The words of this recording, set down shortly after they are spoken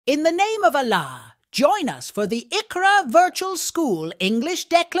In the name of Allah, join us for the Iqra Virtual School English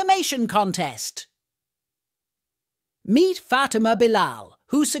Declamation Contest. Meet Fatima Bilal,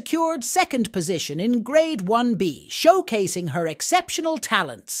 who secured second position in Grade 1B, showcasing her exceptional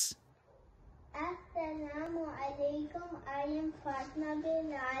talents. Assalamu alaikum. I am Fatima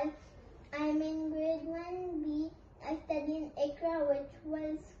Bilal. I am in Grade 1B. I study in Iqra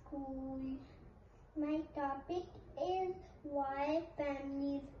Virtual School. My topic is why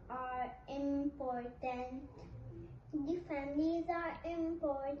families are important. The families are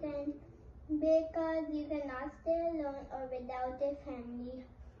important because you cannot stay alone or without a family.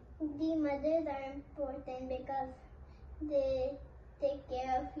 The mothers are important because they take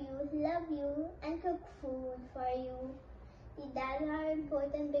care of you, love you, and cook food for you. The dads are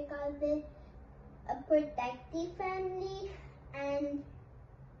important because they protect the family and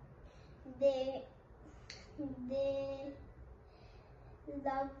they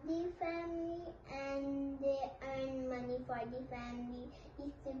love the family and they earn money for the family. The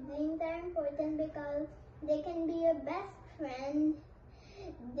siblings are important because they can be your best friend.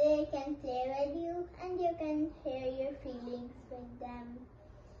 They can play with you and you can share your feelings with them.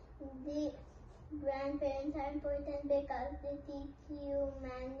 The grandparents are important because they teach you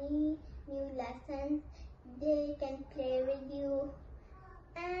many new lessons. They can play with you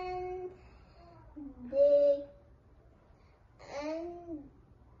and they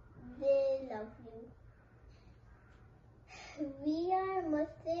love you. We are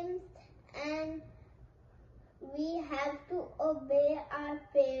Muslims and we have to obey our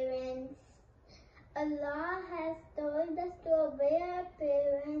parents. Allah has told us to obey our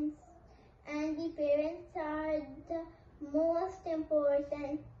parents, and the parents are the most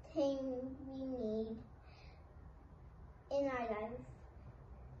important thing we need in our lives.